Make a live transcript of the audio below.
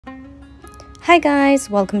Hi guys,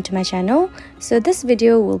 welcome to my channel. So this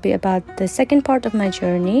video will be about the second part of my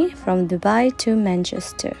journey from Dubai to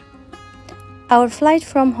Manchester. Our flight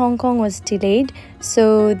from Hong Kong was delayed,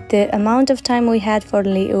 so the amount of time we had for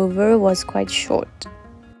layover was quite short.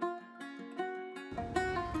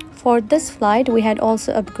 For this flight, we had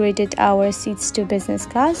also upgraded our seats to business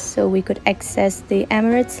class so we could access the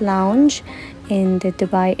Emirates lounge in the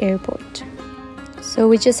Dubai airport. So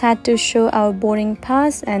we just had to show our boarding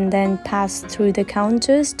pass and then pass through the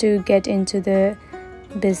counters to get into the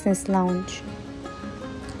business lounge.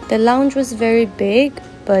 The lounge was very big,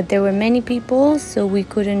 but there were many people, so we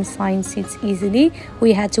couldn't find seats easily.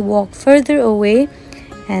 We had to walk further away,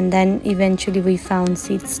 and then eventually we found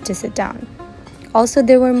seats to sit down. Also,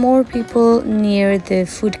 there were more people near the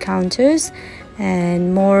food counters,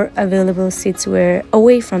 and more available seats were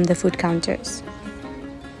away from the food counters.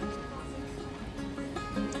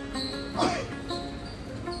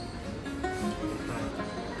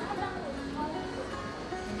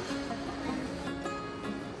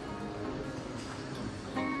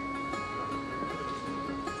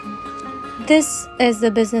 This is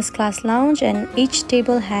the business class lounge, and each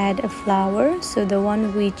table had a flower, so the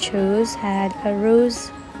one we chose had a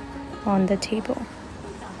rose on the table.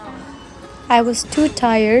 I was too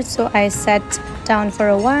tired, so I sat down for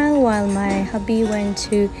a while my hubby went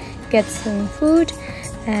to get some food,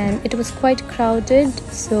 and it was quite crowded,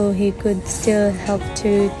 so he could still help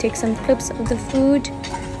to take some clips of the food.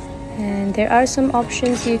 And there are some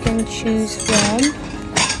options you can choose from,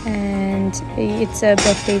 and it's a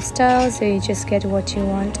buffet style, so you just get what you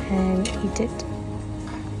want and eat it.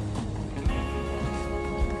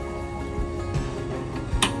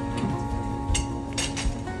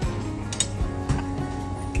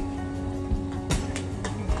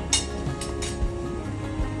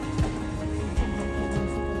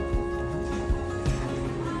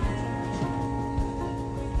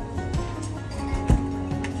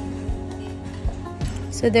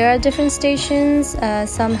 So there are different stations,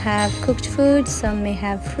 some have cooked food, some may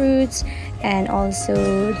have fruits, and also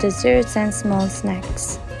desserts and small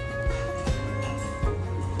snacks.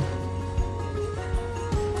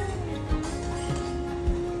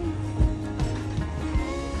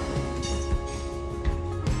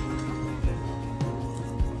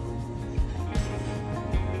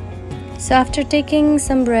 So after taking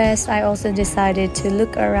some rest, I also decided to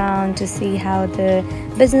look around to see how the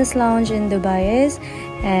business lounge in Dubai is.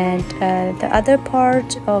 And the other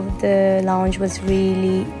part of the lounge was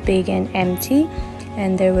really big and empty,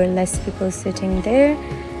 and there were less people sitting there.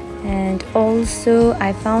 And also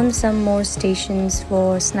I found some more stations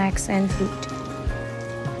for snacks and food.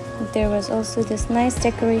 There was also this nice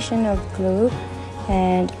decoration of globe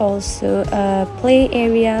and also a play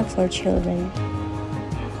area for children.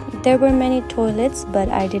 There were many toilets, but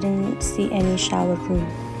I didn't see any shower room.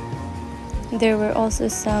 There were also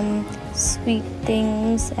some sweet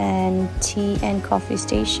things and tea and coffee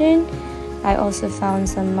station. I also found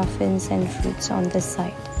some muffins and fruits on the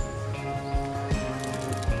side.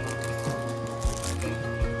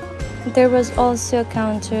 There was also a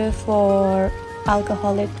counter for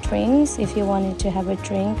alcoholic drinks if you wanted to have a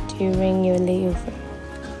drink during your layover.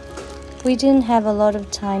 We didn't have a lot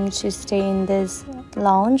of time to stay in this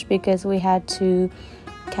lounge because we had to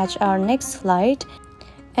catch our next flight.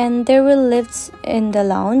 And there were lifts in the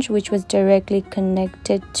lounge which was directly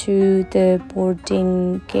connected to the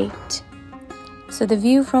boarding gate. So the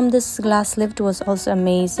view from this glass lift was also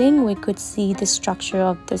amazing. We could see the structure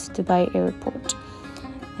of this Dubai airport.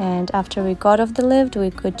 And after we got off the lift,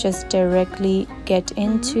 we could just directly get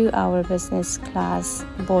into our business class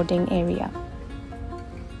boarding area.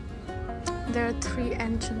 There are 3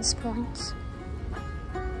 entrance points.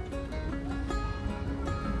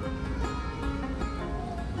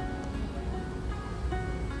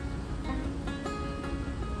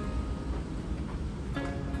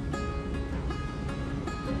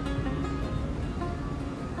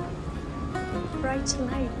 Bright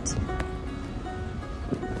light.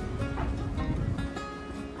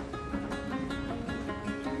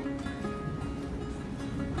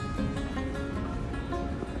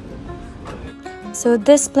 So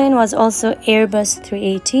this plane was also Airbus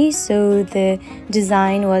 380, so the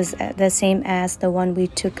design was the same as the one we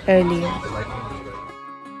took earlier.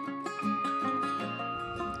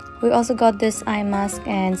 We also got this eye mask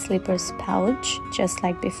and slippers pouch, just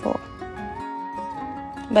like before.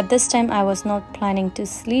 But this time I was not planning to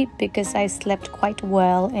sleep because I slept quite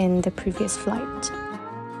well in the previous flight.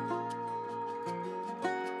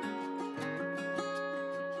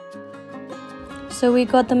 So we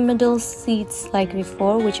got the middle seats like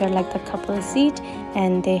before, which are like the couple seat,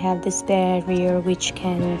 and they have this barrier which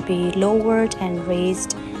can be lowered and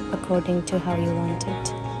raised according to how you want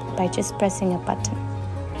it by just pressing a button.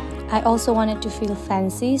 I also wanted to feel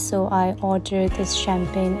fancy, so I ordered this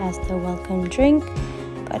champagne as the welcome drink,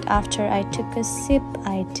 but after I took a sip,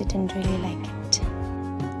 I didn't really like it.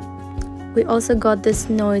 We also got this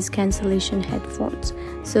noise cancellation headphones.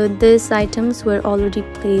 So these items were already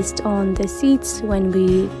placed on the seats when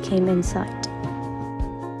we came inside.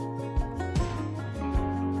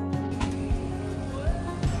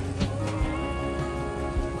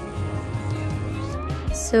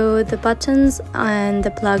 So the buttons and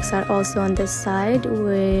the plugs are also on this side,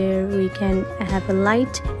 where we can have a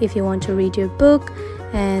light if you want to read your book,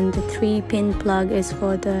 and the 3-pin plug is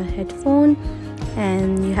for the headphone,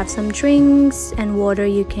 and you have some drinks and water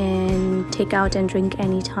you can take out and drink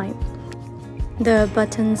anytime. The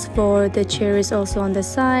buttons for the chair is also on the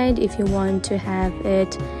side if you want to have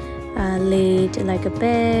it laid like a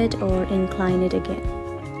bed or incline it again.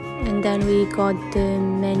 And then we got the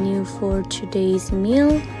menu for today's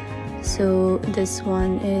meal. So this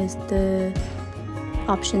one is the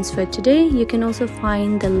options for today. You can also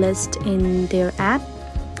find the list in their app,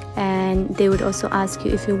 and they would also ask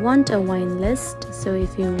you if you want a wine list. So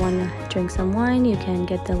if you want to drink some wine, you can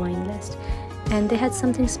get the wine list. And they had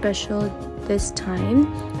something special this time.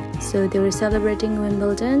 So they were celebrating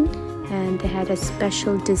Wimbledon, and they had a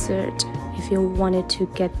special dessert if you wanted to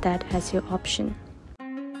get that as your option.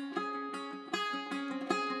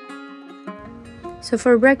 So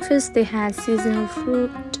for breakfast, they had seasonal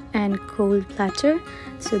fruit and cold platter.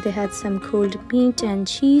 So they had some cold meat and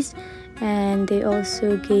cheese, and they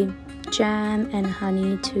also gave jam and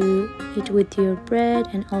honey to eat with your bread,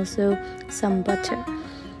 and also some butter.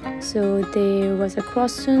 So there was a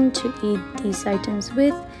croissant to eat these items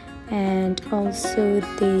with, and also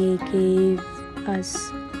they gave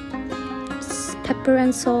us pepper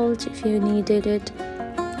and salt if you needed it,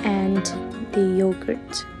 and the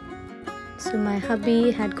yogurt. So my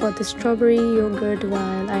hubby had got the strawberry yogurt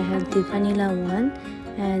while I had the vanilla one,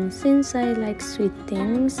 and since I like sweet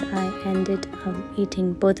things, I ended up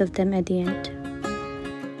eating both of them at the end.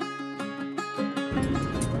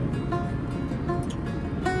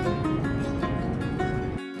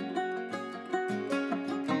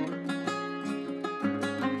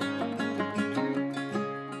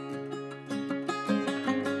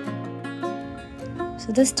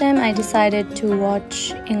 So this time I decided to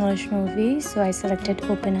watch English movie, so I selected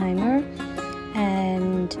Oppenheimer,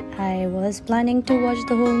 and I was planning to watch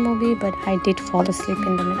the whole movie, but I did fall asleep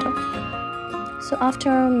in the middle. So after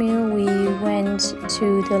our meal, we went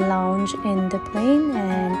to the lounge in the plane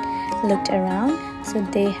and looked around. So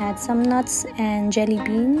they had some nuts and jelly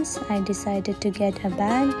beans. I decided to get a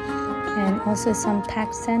bag, and also some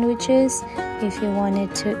packed sandwiches if you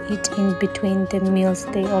wanted to eat in between the meals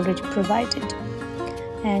they already provided.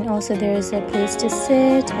 And also there is a place to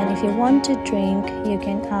sit, and if you want to drink, you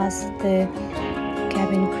can ask the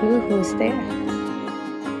cabin crew who's there.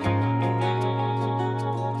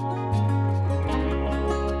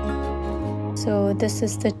 So this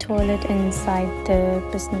is the toilet inside the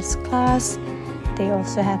business class. They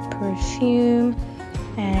also have perfume,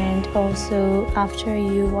 and also after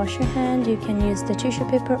you wash your hand, you can use the tissue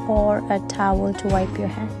paper or a towel to wipe your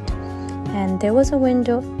hand. And there was a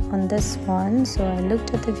window on this one, so I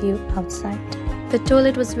looked at the view outside. The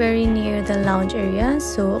toilet was very near the lounge area,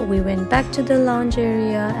 so we went back to the lounge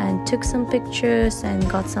area and took some pictures and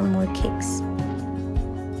got some more cakes.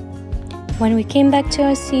 When we came back to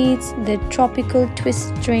our seats, the tropical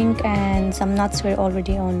twist drink and some nuts were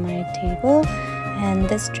already on my table, and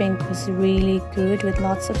this drink was really good with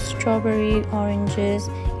lots of strawberry, oranges.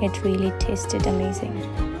 It really tasted amazing.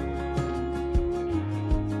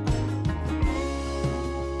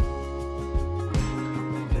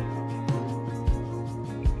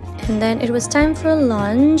 And then it was time for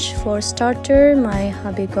lunch. For starter, my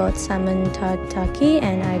hubby got salmon tataki,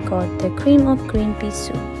 and I got the cream of green pea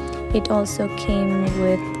soup. It also came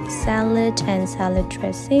with salad and salad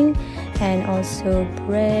dressing, and also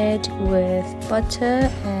bread with butter,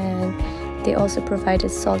 and they also provided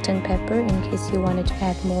salt and pepper in case you wanted to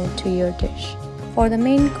add more to your dish. For the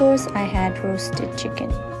main course, I had roasted chicken.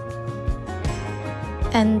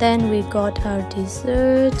 And then we got our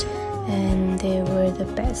dessert, and they were the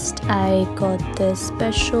best. I got the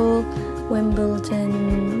special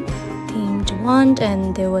Wimbledon themed one,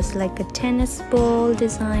 and there was like a tennis ball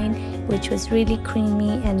design, which was really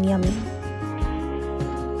creamy and yummy.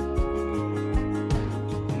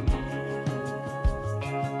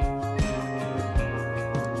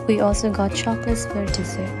 We also got chocolates for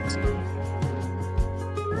dessert.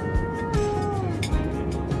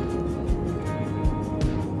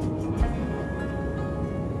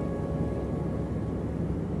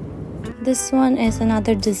 This one is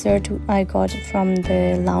another dessert I got from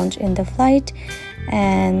the lounge in the flight,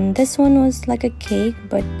 and this one was like a cake,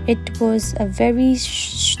 but it was a very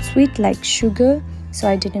sweet like sugar, so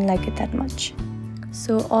I didn't like it that much.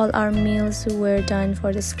 So all our meals were done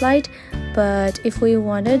for this flight, but if we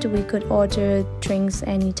wanted, we could order drinks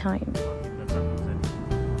anytime.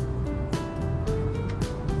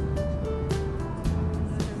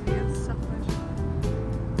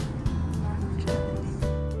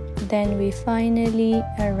 Then we finally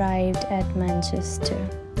arrived at Manchester.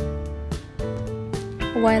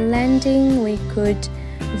 While landing, we could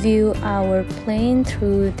view our plane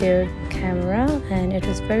through their camera, and it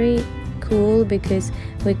was very cool because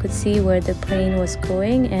we could see where the plane was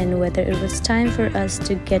going and whether it was time for us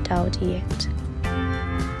to get out yet.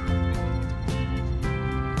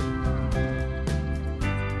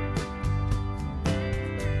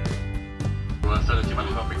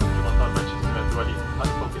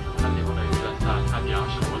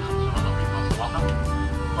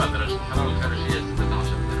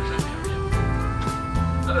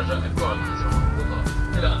 درجة الجوع الحسية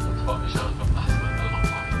مضبوطة إلى أن تطفأ إشارة الأحمر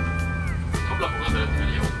المقطعي. قبل مغادرتنا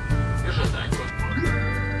اليوم يرجى تأكد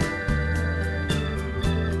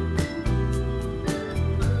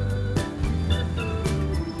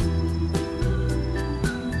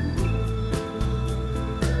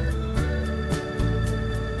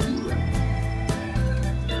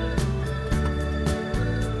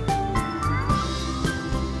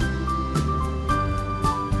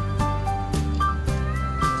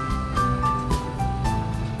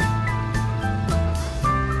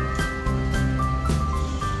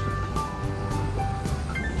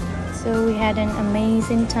So we had an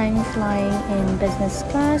amazing time flying in business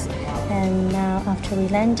class, and now after we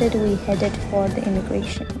landed, we headed for the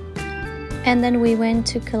immigration. And then we went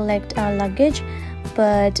to collect our luggage,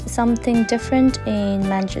 but something different in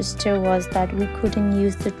Manchester was that we couldn't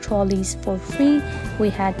use the trolleys for free. We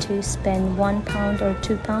had to spend £1 or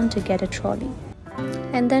 £2 to get a trolley.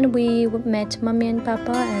 And then we met Mummy and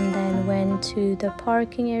Papa and then went to the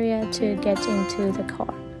parking area to get into the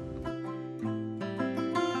car.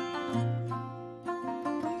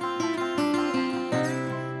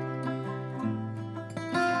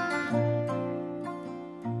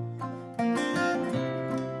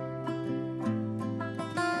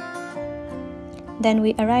 Then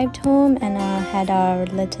we arrived home and had our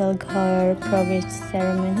little car progress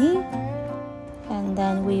ceremony. And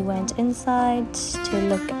then we went inside to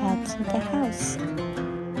look at the house.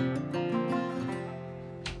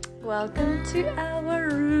 Welcome to our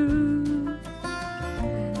room.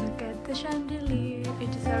 And look at the chandelier.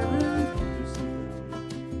 It is our room.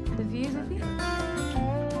 The views of it.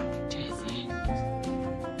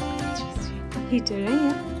 Heater,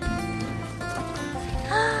 yeah.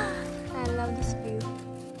 I love this view.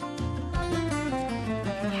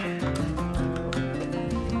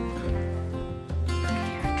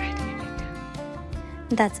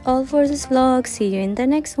 That's all for this vlog. See you in the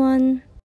next one.